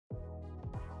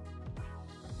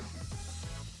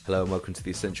Hello and welcome to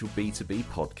the Essential B2B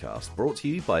podcast, brought to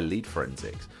you by Lead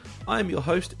Forensics. I am your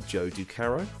host, Joe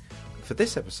Ducarreaux. For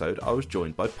this episode, I was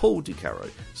joined by Paul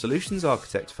Ducarreaux, Solutions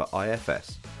Architect for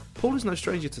IFS. Paul is no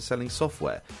stranger to selling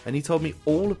software, and he told me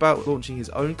all about launching his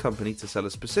own company to sell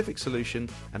a specific solution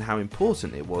and how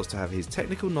important it was to have his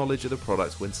technical knowledge of the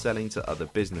product when selling to other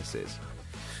businesses.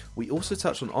 We also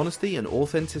touched on honesty and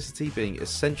authenticity being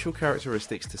essential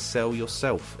characteristics to sell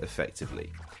yourself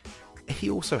effectively. He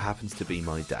also happens to be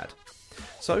my dad.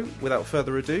 So, without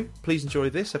further ado, please enjoy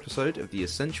this episode of the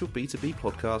Essential B2B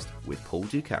podcast with Paul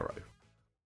Ducarreaux.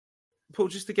 Paul,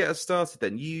 just to get us started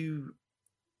then, you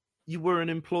were an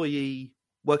employee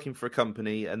working for a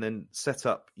company and then set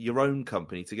up your own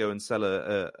company to go and sell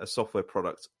a software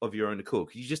product of your own accord.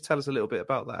 Could you just tell us a little bit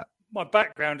about that? My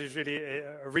background is really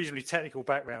a reasonably technical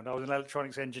background. I was an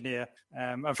electronics engineer,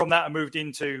 and from that I moved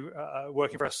into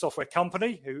working for a software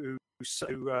company who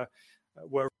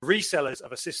were resellers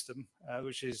of a system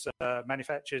which is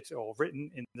manufactured or written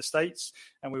in the States,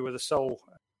 and we were the sole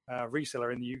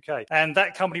reseller in the UK. And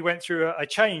that company went through a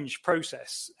change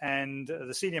process, and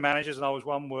the senior managers, and I was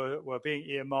one, were being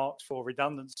earmarked for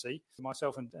redundancy.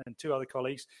 Myself and two other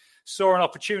colleagues saw an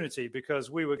opportunity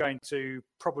because we were going to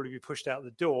probably be pushed out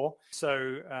the door.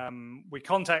 So we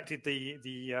contacted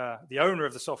the owner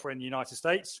of the software in the United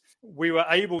States. We were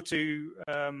able to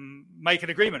make an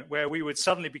agreement where we would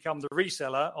suddenly become the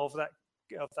reseller of that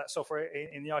software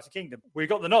in the United Kingdom. We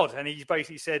got the nod, and he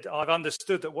basically said, I've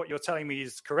understood that what you're telling me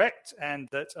is correct, and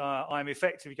that I'm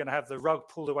effectively going to have the rug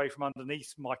pulled away from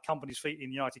underneath my company's feet in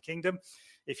the United Kingdom.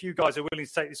 If you guys are willing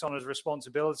to take this on as a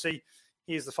responsibility,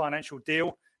 here's the financial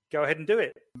deal. Go ahead and do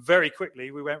it. Very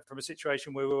quickly, we went from a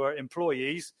situation where we were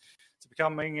employees to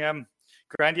becoming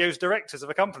grandiose directors of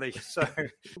a company. So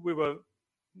we were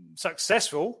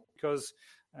successful because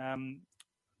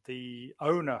the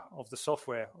owner of the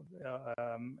software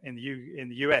in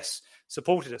the US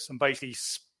supported us and basically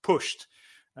pushed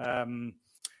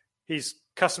his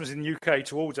customers in the UK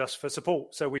towards us for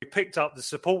support. So we picked up the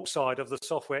support side of the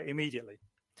software immediately.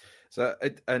 So,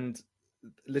 and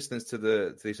listeners to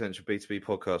the Essential B2B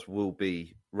podcast will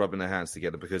be rubbing their hands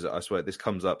together, because I swear this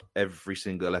comes up every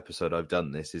single episode I've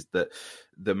done this, is that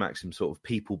the maxim sort of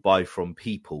people buy from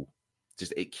people.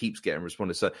 Just it keeps getting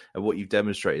responded. So, and what you've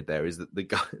demonstrated there is that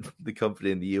the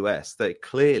company in the US, they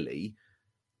clearly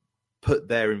put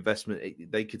their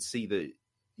investment. They could see that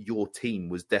your team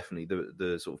was definitely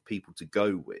the sort of people to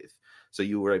go with. So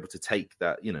you were able to take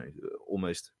that,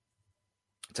 almost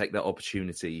take that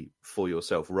opportunity for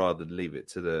yourself rather than leave it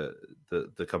to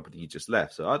the company you just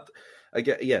left. So I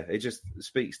get, it just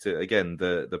speaks to, again,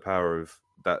 the power of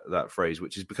that phrase,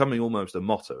 which is becoming almost a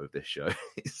motto of this show,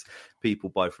 is people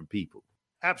buy from people.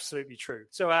 Absolutely true.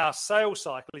 So our sales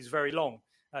cycle is very long.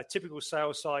 A typical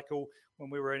sales cycle when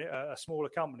we were in a smaller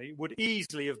company would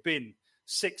easily have been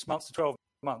 6 months to 12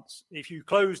 months. If you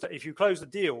closed the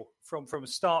deal from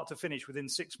start to finish within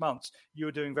 6 months, you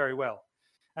were doing very well.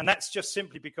 And that's just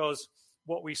simply because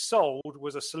what we sold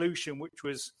was a solution which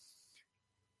was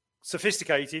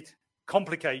sophisticated,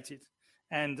 complicated,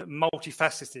 and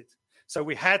multifaceted. So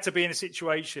we had to be in a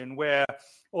situation where,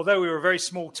 although we were a very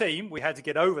small team, we had to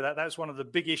get over that. That's one of the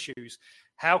big issues.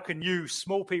 How can you,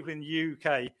 small people in the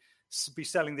UK, be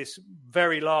selling this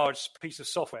very large piece of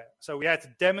software? So we had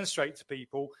to demonstrate to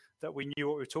people that we knew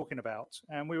what we were talking about.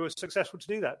 And we were successful to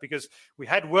do that because we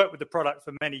had worked with the product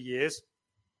for many years,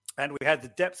 and we had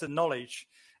the depth of knowledge.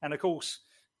 And of course,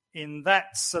 in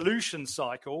that solution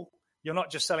cycle, you're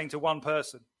not just selling to one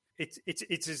person.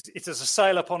 It's a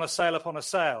sale upon a sale upon a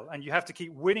sale, and you have to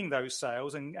keep winning those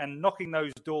sales and knocking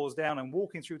those doors down and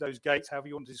walking through those gates, however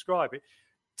you want to describe it,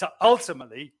 to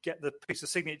ultimately get the piece of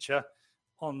signature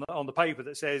on the paper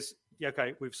that says,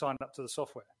 okay, we've signed up to the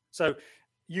software. So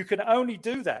you can only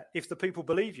do that if the people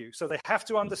believe you. So they have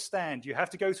to understand. You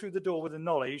have to go through the door with the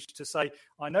knowledge to say,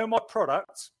 I know my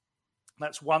product.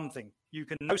 That's one thing. You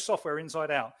can know software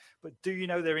inside out, but do you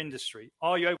know their industry?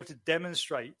 Are you able to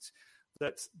demonstrate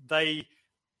that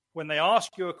when they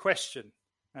ask you a question,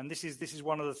 and this is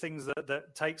one of the things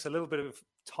that takes a little bit of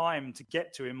time to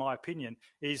get to, in my opinion,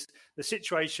 is the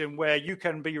situation where you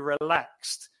can be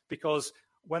relaxed, because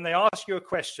when they ask you a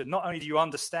question, not only do you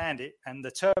understand it and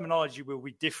the terminology will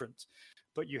be different,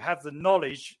 but you have the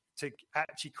knowledge to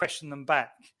actually question them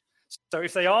back. So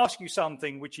if they ask you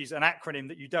something which is an acronym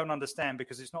that you don't understand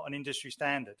because it's not an industry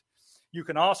standard, you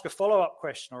can ask a follow-up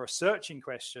question or a searching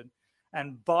question.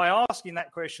 And by asking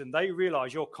that question, they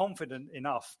realize you're confident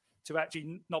enough to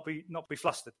actually not be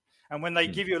flustered. And when they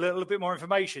give you a little bit more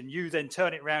information, you then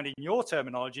turn it around in your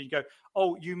terminology and go,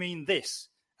 oh, you mean this?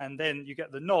 and then you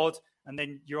get the nod, and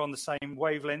then you're on the same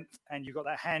wavelength, and you've got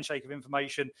that handshake of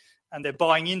information, and they're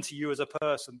buying into you as a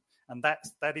person. And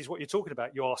that is what you're talking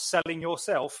about. You are selling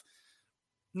yourself,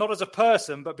 not as a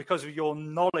person, but because of your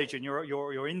knowledge and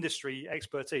your industry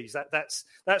expertise.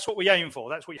 That's what we aim for.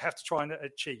 That's what you have to try and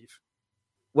achieve.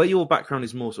 Where your background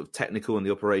is more sort of technical and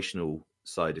the operational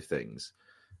side of things,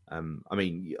 I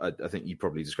mean, I think you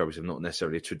probably describe yourself not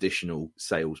necessarily a traditional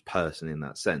salesperson in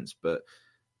that sense, but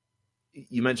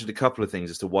you mentioned a couple of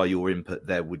things as to why your input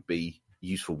there would be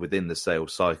useful within the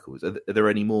sales cycles. Are there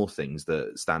any more things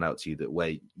that stand out to you that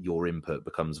where your input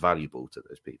becomes valuable to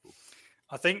those people?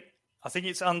 I think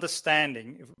it's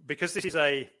understanding, because this is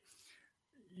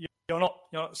you're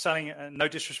not selling, no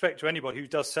disrespect to anybody who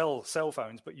does sell cell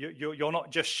phones, but you're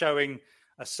not just showing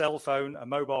a cell phone, a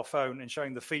mobile phone, and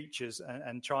showing the features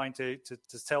and trying to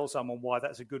tell someone why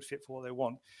that's a good fit for what they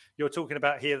want. You're talking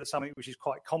about here that something which is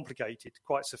quite complicated,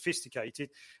 quite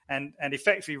sophisticated, and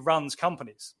effectively runs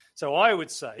companies. So I would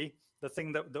say the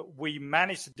thing that we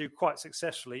managed to do quite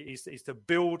successfully is to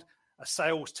build a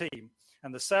sales team.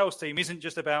 And the sales team isn't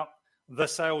just about the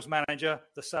sales manager,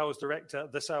 the sales director,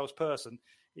 the salesperson.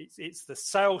 It's the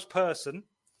salesperson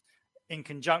in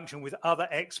conjunction with other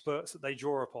experts that they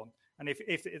draw upon. And if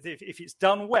it's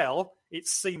done well,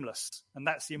 it's seamless, and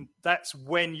that's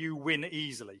when you win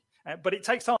easily. But it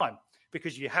takes time,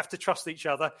 because you have to trust each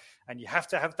other, and you have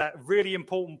to have that really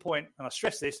important point. And I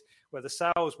stress this, where the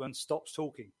salesman stops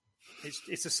talking.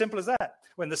 It's as simple as that.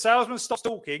 When the salesman stops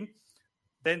talking,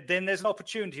 then there's an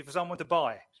opportunity for someone to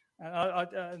buy.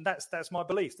 And that's my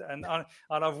belief. And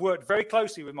I've worked very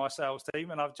closely with my sales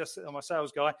team, and I'm my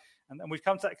sales guy, and we've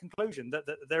come to that conclusion that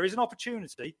there is an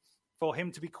opportunity for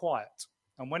him to be quiet.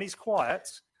 And when he's quiet,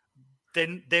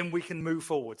 then we can move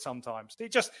forward sometimes.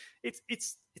 It's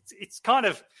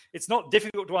not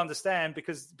difficult to understand,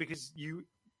 because you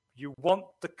want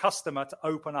the customer to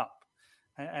open up,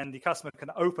 and the customer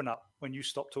can open up when you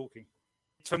stop talking.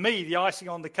 For me, the icing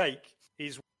on the cake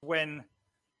is when,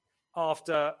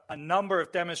 after a number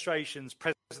of demonstrations,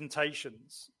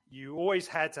 presentations, you always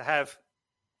had to have,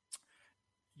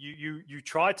 you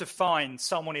tried to find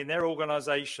someone in their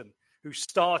organization who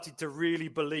started to really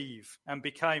believe and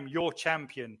became your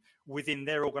champion within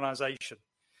their organization.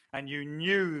 And you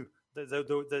knew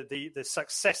the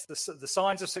success, the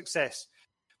signs of success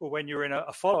were when you're in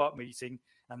a follow-up meeting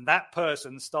and that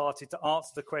person started to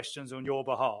answer the questions on your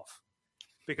behalf.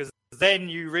 Because then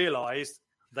you realized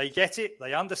they get it,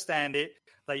 they understand it,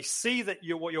 they see that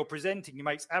what you're presenting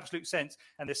makes absolute sense,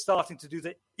 and they're starting to do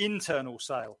the internal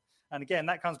sale. And again,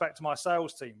 that comes back to my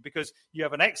sales team, because you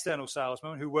have an external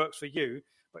salesman who works for you,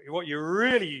 but what you're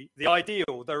really, the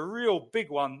ideal, the real big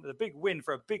one, the big win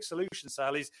for a big solution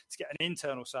sale is to get an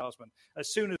internal salesman.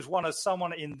 As soon as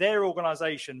someone in their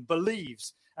organization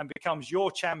believes and becomes your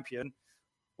champion,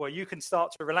 well, you can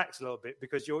start to relax a little bit,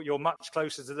 because you're much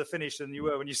closer to the finish than you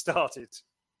were when you started.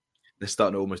 They're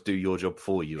starting to almost do your job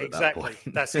for you at that point.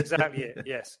 That's exactly it.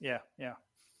 Yes. Yeah.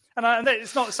 And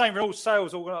it's not the same for all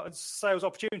sales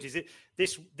opportunities.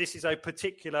 This is a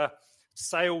particular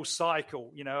sales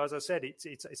cycle. You know, as I said,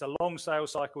 it's a long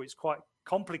sales cycle. It's quite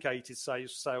complicated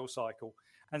sales cycle,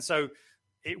 and so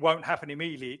it won't happen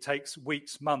immediately. It takes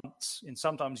weeks, months, and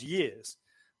sometimes years.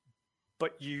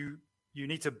 But you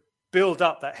need to build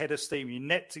up that head of steam. You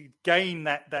need to gain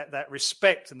that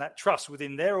respect and that trust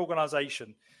within their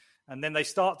organization. And then they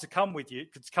start to come with you,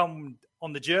 come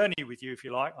on the journey with you, if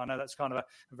you like. I know that's kind of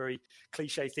a very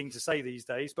cliche thing to say these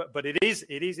days, but it is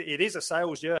a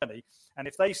sales journey. And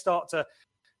if they start to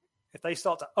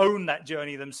own that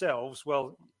journey themselves,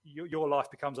 well, your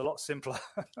life becomes a lot simpler.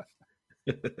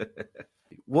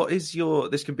 What is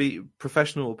this can be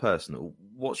professional or personal,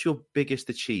 what's your biggest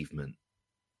achievement?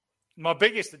 My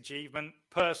biggest achievement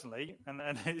personally, and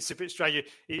it's a bit strange,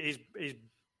 is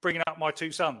bringing up my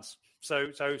two sons.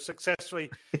 So successfully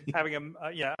having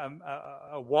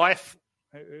a wife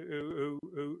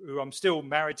who I'm still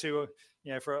married to,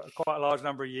 for quite a large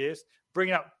number of years,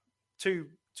 bringing up two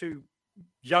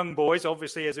young boys,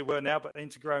 obviously as it were now, but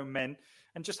into grown men,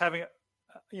 and just having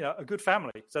a good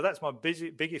family. So that's my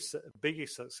biggest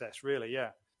success, really. Yeah.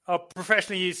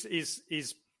 Professionally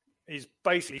is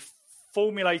basically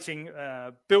formulating,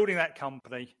 building that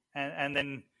company, and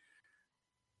then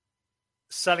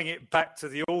selling it back to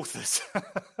the authors.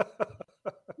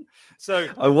 So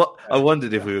I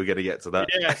wondered if we were going to get to that.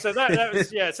 Yeah. So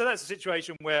so that's a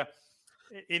situation where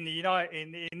in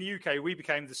the UK we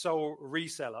became the sole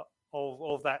reseller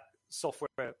of that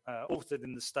software authored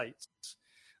in the States.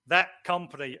 That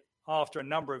company, after a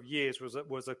number of years,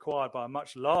 was acquired by a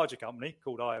much larger company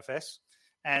called IFS,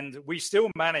 and we still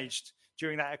managed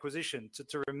during that acquisition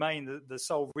to remain the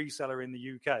sole reseller in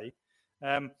the UK.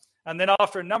 And then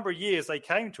after a number of years, they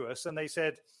came to us and they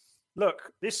said,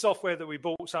 look, this software that we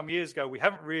bought some years ago, we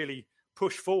haven't really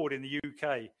pushed forward in the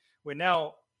UK. We're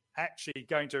now actually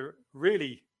going to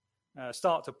really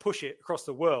start to push it across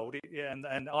the world.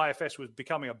 And IFS was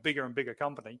becoming a bigger and bigger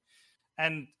company.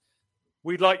 And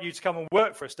we'd like you to come and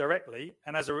work for us directly.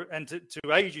 And to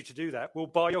aid you to do that, we'll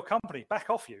buy your company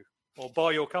back off you or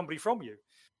buy your company from you.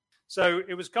 So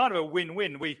it was kind of a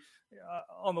win-win. We,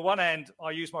 on the one hand,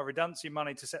 I used my redundancy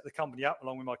money to set the company up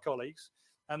along with my colleagues.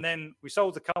 And then we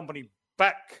sold the company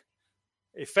back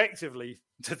effectively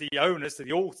to the owners, to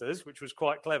the authors, which was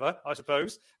quite clever, I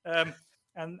suppose.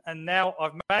 And now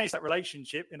I've managed that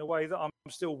relationship in a way that I'm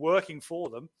still working for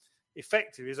them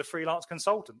effectively as a freelance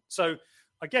consultant. So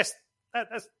I guess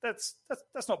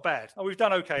that's not bad. We've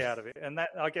done okay out of it. And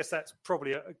I guess that's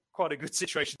probably quite a good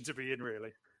situation to be in,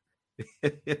 really.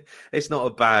 It's not a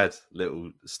bad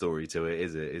little story to it,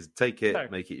 is it? Is take it, No.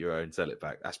 Make it your own, sell it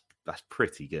back. That's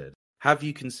pretty good. Have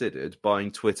you considered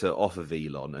buying Twitter off of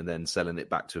Elon and then selling it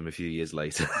back to him a few years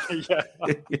later? Yeah.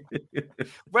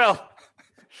 Well,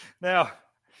 now,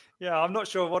 yeah, I'm not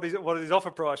sure what his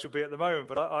offer price would be at the moment,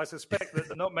 but I suspect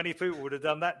that not many people would have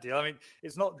done that deal. I mean,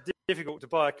 it's not difficult to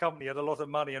buy a company at a lot of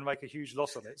money and make a huge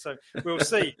loss on it. So we'll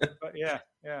see. But yeah.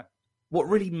 What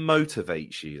really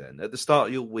motivates you then at the start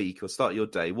of your week or start of your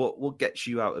day? What gets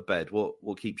you out of bed?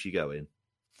 What keeps you going?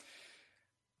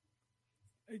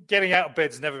 Getting out of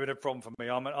bed's never been a problem for me.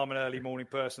 I'm an early morning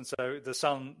person, so the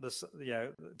sun,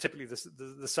 typically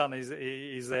the sun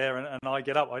is there, and I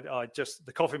get up. I just,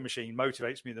 the coffee machine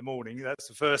motivates me in the morning. That's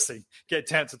the first thing. Get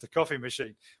down to the coffee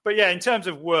machine. But yeah, in terms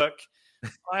of work,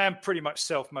 I am pretty much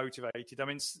self-motivated. I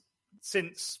mean,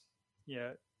 since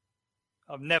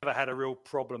I've never had a real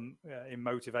problem in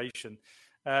motivation.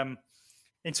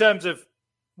 In terms of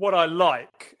what I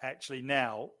like, actually,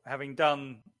 now having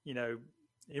done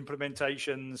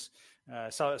implementations,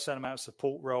 certain amount of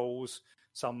support roles,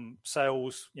 some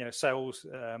sales,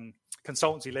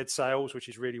 consultancy-led sales, which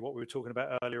is really what we were talking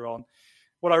about earlier on.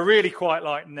 What I really quite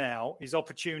like now is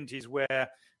opportunities where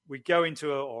we go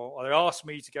into or they ask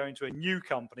me to go into a new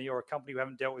company or a company we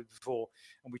haven't dealt with before,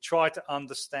 and we try to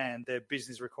understand their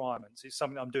business requirements. It's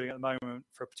something I'm doing at the moment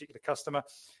for a particular customer,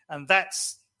 and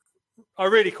I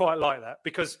really quite like that,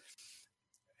 because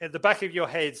at the back of your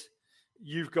head,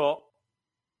 you've got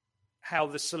how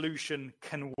the solution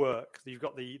can work. You've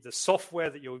got the software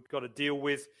that you've got to deal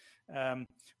with,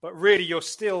 but really you're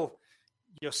still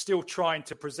trying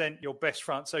to present your best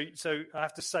front. So I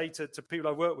have to say to people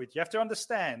I work with, you have to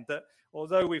understand that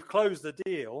although we've closed the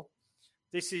deal,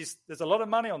 there's a lot of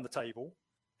money on the table,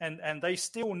 and they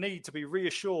still need to be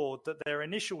reassured that their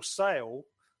initial sale,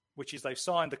 which is they've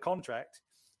signed the contract,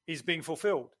 is being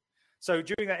fulfilled. So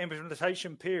during that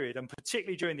implementation period, and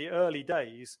particularly during the early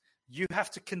days, you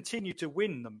have to continue to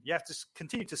win them. You have to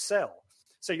continue to sell.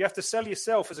 So you have to sell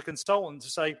yourself as a consultant to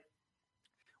say,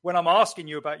 when I'm asking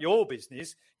you about your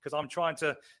business, because I'm trying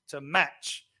to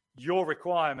match your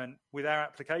requirement with our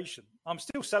application, I'm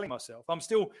still selling myself. I'm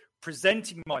still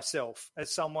presenting myself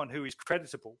as someone who is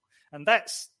creditable. And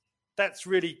that's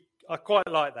really, I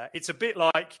quite like that. It's a bit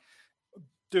like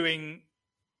doing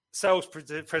sales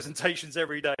presentations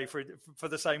every day for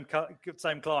the same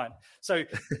client. So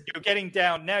you're getting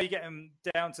down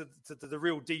to the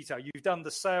real detail. You've done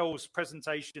the sales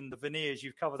presentation, the veneers,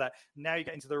 you've covered that. Now you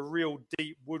get into the real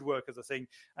deep woodwork of the thing,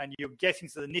 and you're getting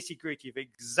to the nitty gritty of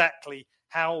exactly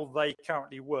how they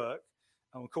currently work.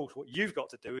 And of course, what you've got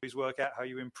to do is work out how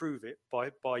you improve it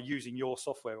by using your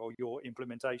software or your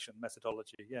implementation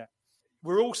methodology. Yeah,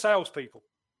 we're all salespeople.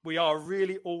 We are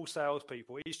really all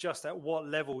salespeople. It's just at what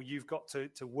level you've got to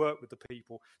work with the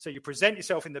people. So you present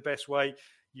yourself in the best way.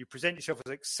 You present yourself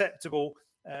as acceptable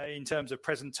in terms of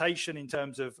presentation, in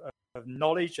terms of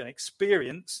knowledge and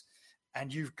experience.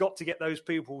 And you've got to get those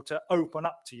people to open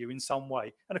up to you in some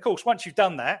way. And of course, once you've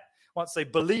done that, once they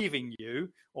believe in you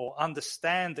or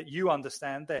understand that you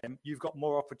understand them, you've got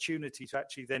more opportunity to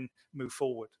actually then move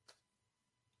forward.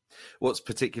 What's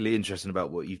particularly interesting about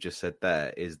what you've just said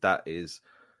there is that is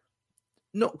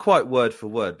not quite word for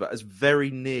word, but as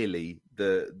very nearly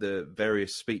the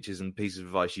various speeches and pieces of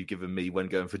advice you've given me when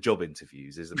going for job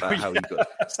interviews is about how you've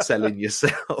got selling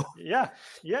yourself. Yeah.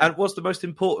 And what's the most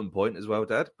important point as well,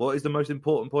 Dad? What is the most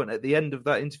important point at the end of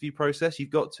that interview process?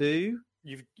 You've got to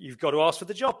ask for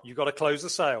the job. You've got to close the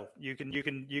sale. You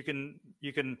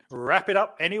can wrap it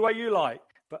up any way you like,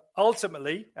 but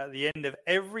ultimately, at the end of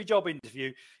every job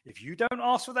interview, if you don't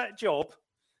ask for that job,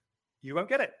 you won't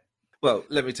get it. Well,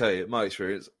 let me tell you, my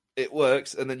experience, it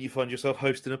works, and then you find yourself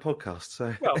hosting a podcast.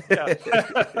 So, well, yeah.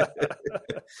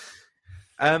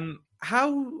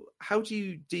 How do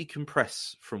you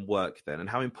decompress from work then, and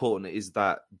how important is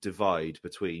that divide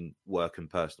between work and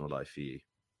personal life for you?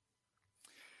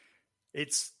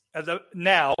 It's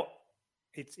now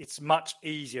it's much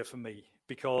easier for me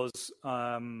because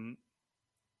obviously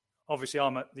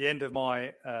I'm at the end of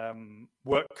my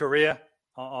work career.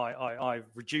 I've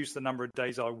reduced the number of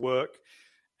days I work,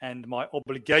 and my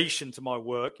obligation to my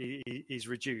work is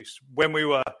reduced. When we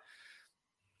were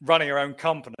running our own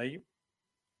company,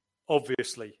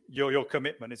 obviously your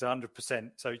commitment is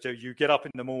 100%. So you get up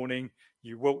in the morning,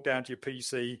 you walk down to your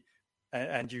PC,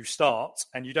 and you start,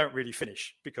 and you don't really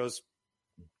finish, because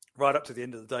right up to the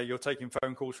end of the day, you're taking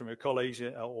phone calls from your colleagues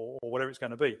or whatever it's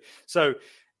going to be. So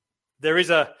there is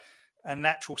a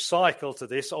natural cycle to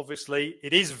this. Obviously,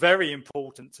 it is very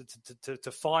important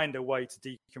to find a way to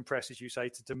decompress, as you say,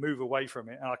 to move away from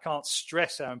it. And I can't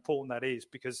stress how important that is,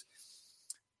 because,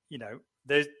 you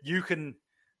can,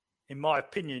 in my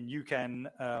opinion, you can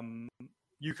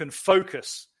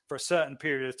focus for a certain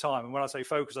period of time. And when I say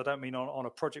focus, I don't mean on a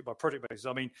project by project basis.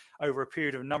 I mean over a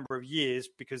period of a number of years,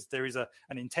 because there is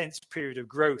an intense period of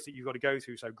growth that you've got to go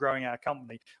through. So growing our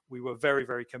company, we were very,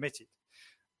 very committed.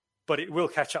 But it will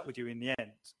catch up with you in the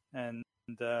end. And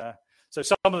so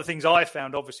some of the things I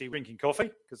found, obviously drinking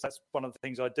coffee, because that's one of the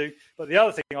things I do. But the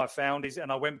other thing I found is,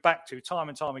 and I went back to time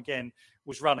and time again,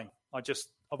 was running. I've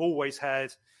always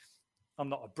had, I'm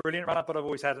not a brilliant runner, but I've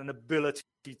always had an ability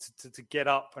to get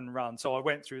up and run. So I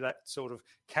went through that sort of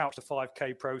couch to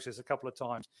 5K process a couple of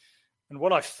times. And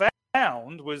what I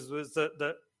found was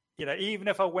that even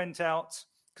if I went out,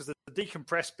 because the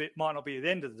decompress bit might not be at the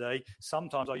end of the day,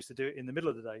 sometimes I used to do it in the middle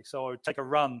of the day. So I would take a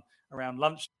run around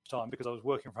lunchtime, because I was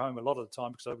working from home a lot of the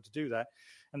time, because I was able to do that.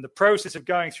 And the process of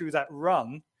going through that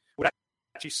run would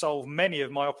actually solve many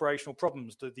of my operational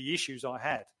problems, the issues I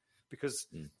had. Because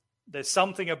there's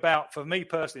something about, for me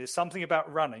personally, there's something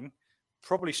about running,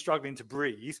 probably struggling to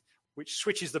breathe, which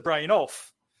switches the brain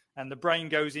off. And the brain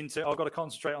goes into, I've got to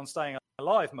concentrate on staying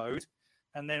alive mode.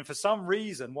 And then for some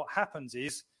reason, what happens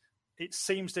is, it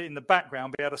seems to, in the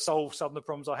background, be able to solve some of the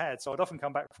problems I had. So I'd often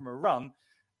come back from a run,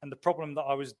 and the problem that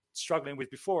I was struggling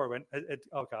with before, I went,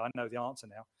 okay, I know the answer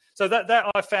now. So that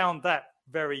I found that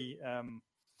very,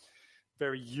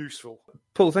 very useful.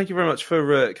 Paul, thank you very much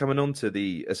for coming on to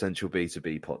the Essential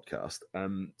B2B podcast.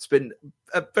 It's been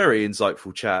a very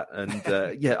insightful chat, and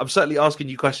I'm certainly asking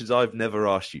you questions I've never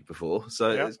asked you before. So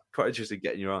It's quite interesting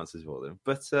getting your answers for them.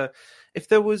 But if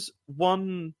there was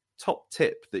one top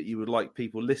tip that you would like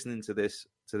people listening to this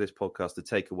podcast to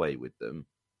take away with them,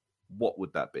 what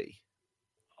would that be?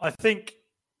 I think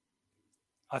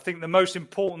the most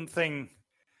important thing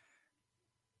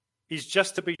is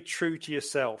just to be true to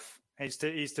yourself. Is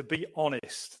to be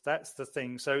honest. That's the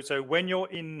thing. So when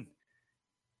you're in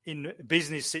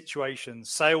business situations,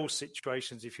 sales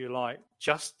situations, if you like,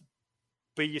 just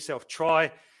be yourself.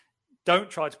 Don't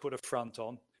try to put a front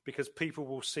on, because people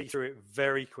will see through it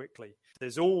very quickly.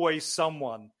 There's always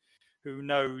someone who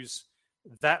knows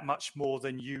that much more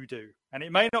than you do. And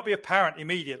it may not be apparent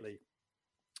immediately.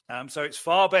 So it's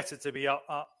far better to be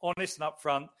honest and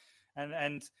upfront.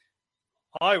 And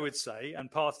I would say,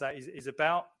 and part of that is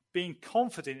about being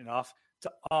confident enough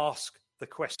to ask the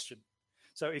question.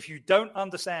 So if you don't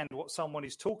understand what someone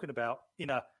is talking about in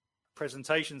a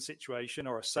presentation situation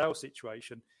or a sales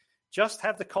situation, just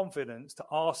have the confidence to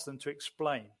ask them to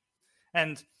explain.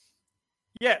 And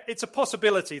it's a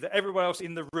possibility that everyone else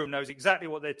in the room knows exactly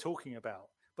what they're talking about.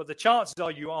 But the chances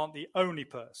are you aren't the only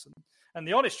person. And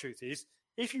the honest truth is,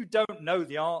 if you don't know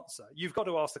the answer, you've got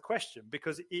to ask the question,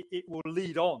 because it will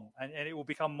lead on and it will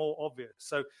become more obvious.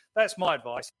 So that's my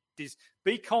advice, is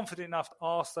be confident enough to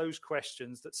ask those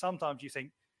questions that sometimes you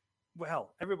think,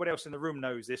 well, everybody else in the room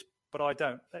knows this, but I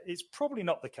don't. It's probably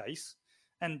not the case.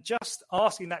 And just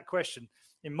asking that question,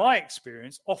 in my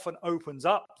experience, often opens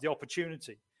up the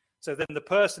opportunity. So then the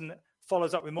person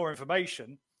follows up with more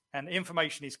information, and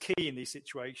information is key in these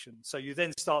situations. So you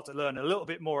then start to learn a little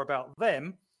bit more about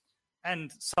them.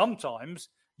 And sometimes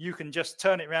you can just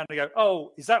turn it around and go,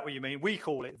 oh, is that what you mean? We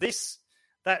call it this.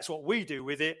 That's what we do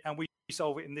with it, and we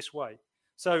solve it in this way.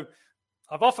 So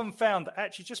I've often found that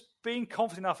actually just being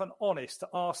confident enough and honest to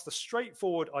ask the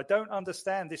straightforward, I don't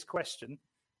understand this question,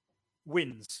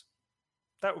 wins.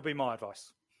 That would be my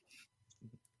advice.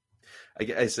 I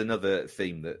guess another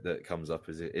theme that comes up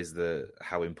is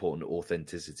how important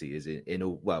authenticity is in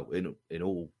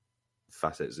all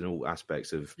facets, in all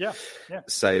aspects of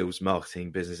sales,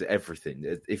 marketing, business, everything.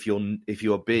 If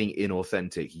you're being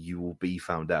inauthentic, you will be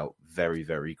found out very,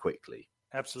 very quickly.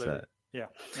 Absolutely.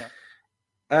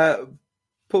 So,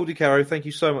 Paul Ducarreaux, thank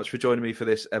you so much for joining me for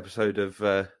this episode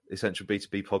of Essential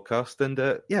B2B podcast.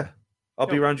 And I'll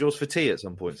be around yours for tea at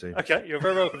some point soon. Okay, you're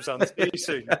very welcome, son. See you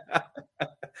soon.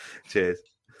 Cheers.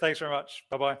 Thanks very much.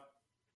 Bye-bye.